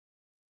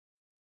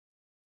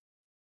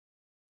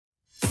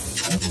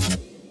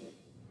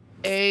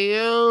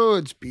Ayo,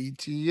 it's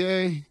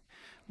BTA.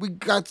 We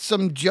got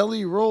some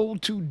Jelly Roll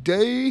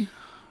today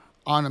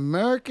on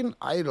American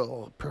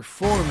Idol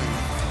performing.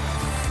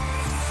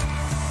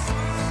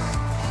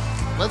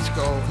 Let's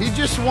go. He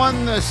just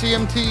won the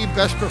CMT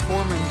Best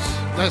Performance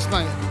last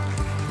night.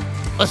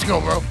 Let's go,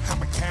 bro.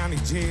 I'm a county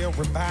jail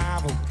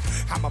revival.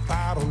 I'm a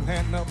bottle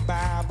and a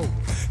Bible.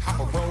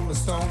 I'm a Rolling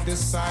Stone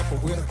disciple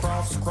with a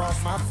cross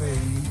across my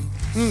face.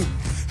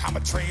 I'm a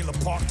trailer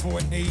park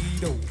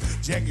tornado.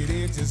 Jagged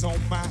edges on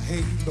my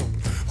halo.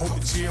 Hope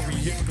the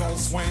chariot gon'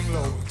 swing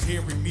low and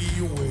carry me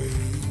away.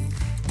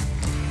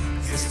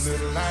 This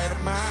little light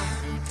of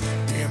mine,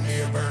 damn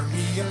near burn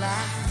me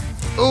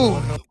alive.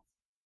 Ooh.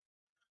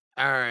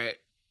 All right.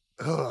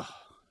 Ugh.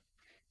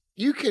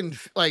 You can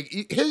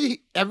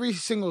every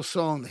single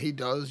song that he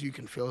does, you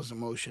can feel his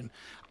emotion.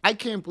 I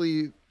can't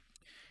believe,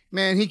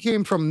 man, he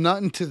came from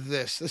nothing to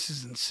this. This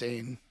is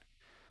insane.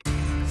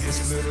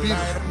 This little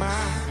light of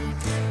mine,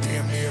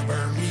 damn near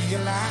burn me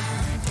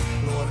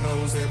alive. Lord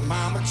knows that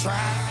mama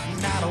tried,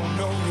 and I don't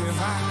know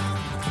if I'm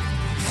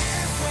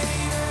halfway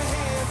to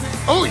heaven.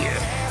 Oh yeah.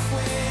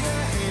 Halfway to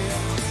hell.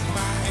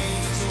 My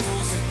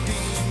angels and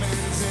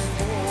demons at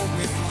war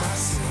with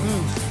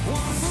myself.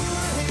 One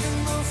foot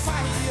in the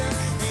fire,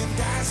 and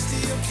I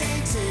still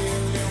can't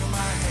tell. Am I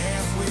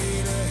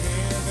halfway to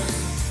heaven?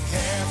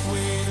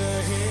 Halfway to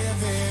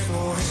heaven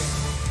or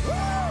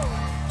hell?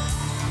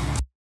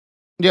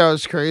 Yeah,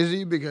 it's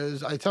crazy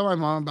because I tell my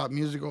mom about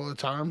music all the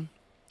time,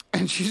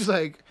 and she's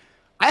like,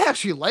 I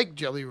actually like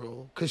Jelly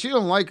Roll because she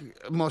don't like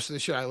most of the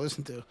shit I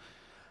listen to.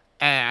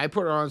 And I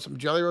put her on some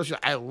Jelly Roll shit.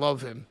 I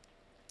love him.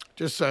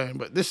 Just saying,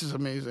 but this is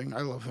amazing.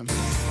 I love him.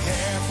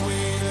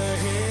 Halfway to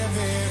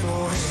heaven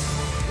or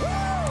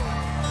hell.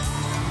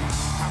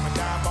 I'm a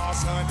dime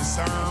boss under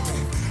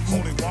sermon,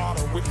 holding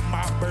water with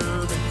my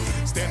bourbon.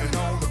 Standing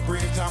on the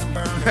bridge, I'm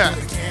burning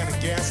with a can of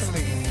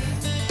gasoline.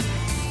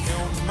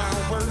 On my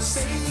worst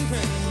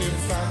saving,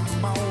 if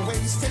I'm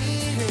always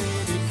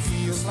faded, it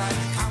feels like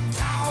I'm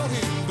caught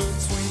in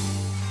between.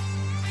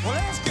 Well,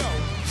 let's go.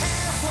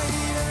 Halfway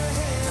to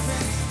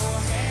heaven or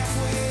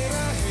halfway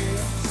to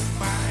hell.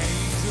 My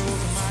angels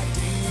and my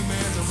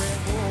demons are at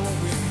war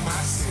with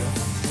myself.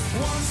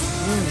 One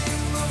foot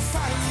in the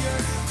fire,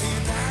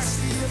 and I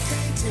still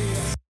can't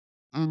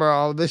tell.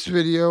 Bro, this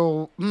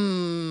video,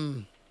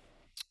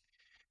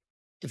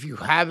 if you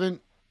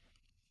haven't,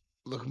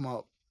 look him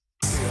up.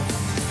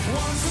 One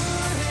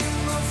foot in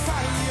the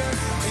fire,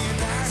 and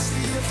I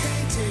still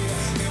can't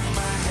tell. Am I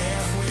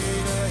halfway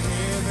to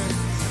heaven?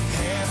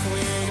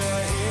 Halfway to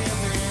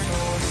heaven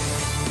or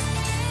hell?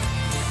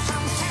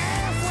 I'm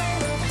halfway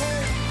to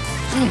hell.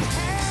 I'm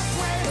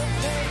halfway to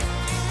hell.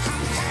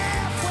 I'm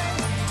halfway.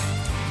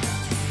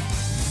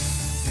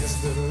 This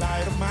little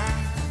light of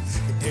mine,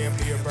 it damn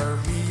near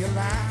burned me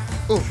alive.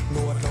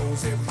 Lord knows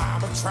that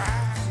mama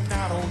tried, and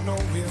I don't know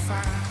if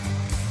I'm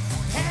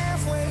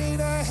halfway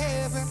to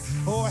heaven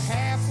or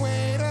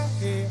halfway to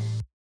hell.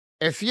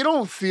 If you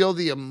don't feel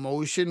the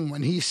emotion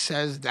when he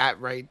says that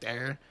right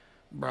there,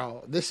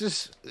 bro, this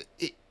is,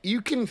 you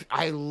can,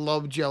 I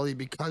love Jelly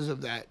because of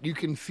that. You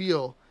can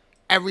feel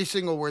every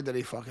single word that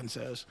he fucking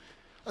says.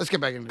 Let's get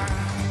back into it.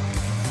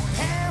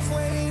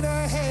 Halfway to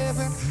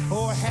heaven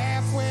or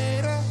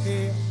halfway to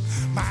hell.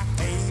 My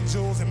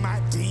angels and my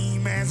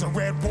demons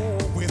are at war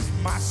with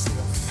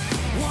myself.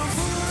 One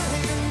foot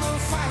in the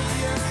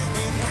fire,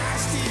 and I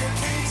still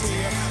can't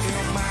tell.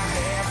 Am I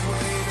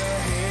halfway to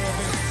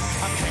heaven?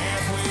 I'm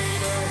halfway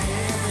to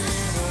heaven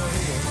or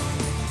hell.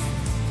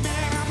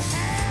 Man, I'm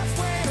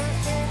halfway to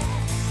hell.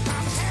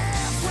 I'm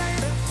halfway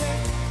to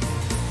hell.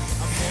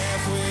 I'm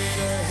halfway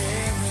to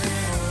heaven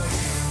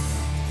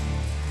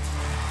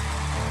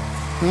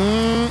or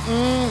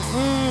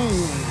hell.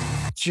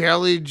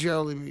 Jelly.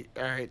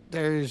 All right,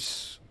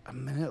 there's a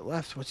minute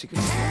left. What's he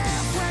gonna do?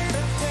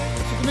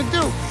 What's he gonna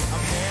do? I'm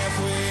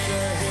halfway to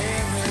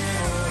heaven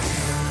or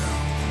hell.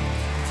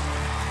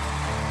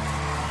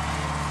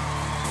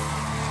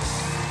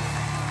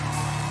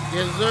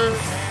 Yes, sir.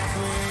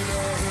 Halfway to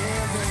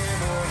heaven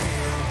or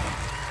hell.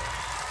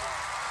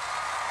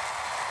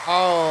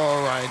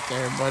 All right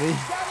there, buddy.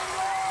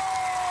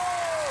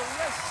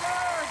 Yes,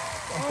 sir.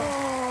 Oh,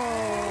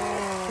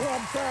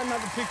 I'm trying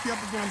not to pick you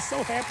up again. I'm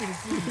so happy to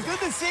see you. Good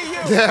to see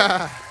you.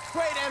 Yeah.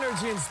 Great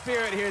energy and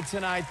spirit here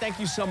tonight. Thank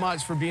you so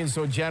much for being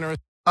so generous.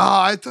 Oh,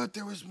 I thought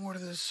there was more to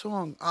this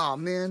song. Oh,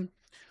 man.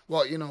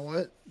 Well, you know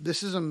what?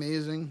 This is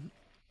amazing.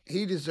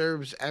 He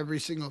deserves every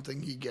single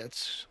thing he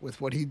gets with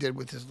what he did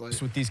with his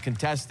life. With these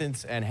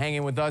contestants and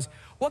hanging with us.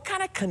 What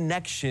kind of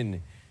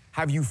connection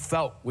have you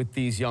felt with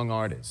these young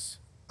artists?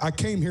 I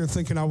came here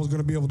thinking I was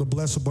going to be able to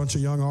bless a bunch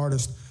of young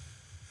artists.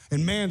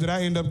 And man, did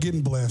I end up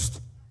getting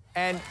blessed.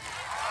 And,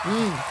 my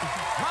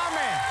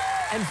man,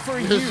 and for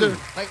Yes, you, sir.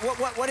 like,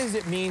 what does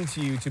it mean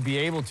to you to be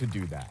able to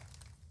do that?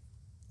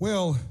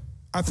 Well,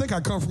 I think I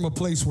come from a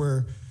place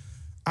where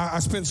I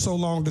spent so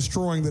long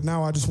destroying that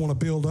now I just want to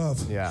build up.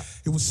 Yeah.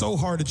 It was so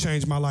hard to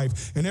change my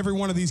life. And every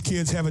one of these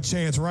kids have a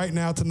chance right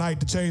now tonight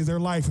to change their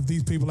life if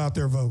these people out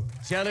there vote.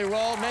 Jelly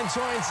Roll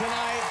mentoring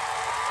tonight.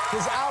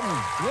 His album,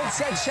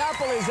 Woodset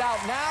Chapel, is out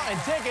now, and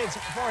tickets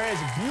for his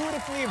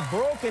Beautifully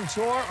Broken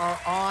tour are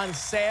on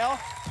sale.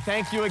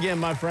 Thank you again,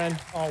 my friend.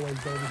 Always,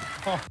 baby.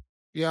 Oh.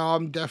 Yeah,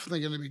 I'm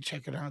definitely going to be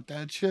checking out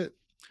that shit.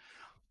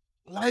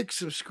 Like,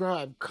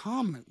 subscribe,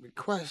 comment,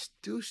 request.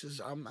 Deuces,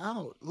 I'm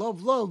out.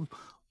 Love, love.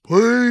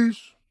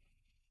 Peace.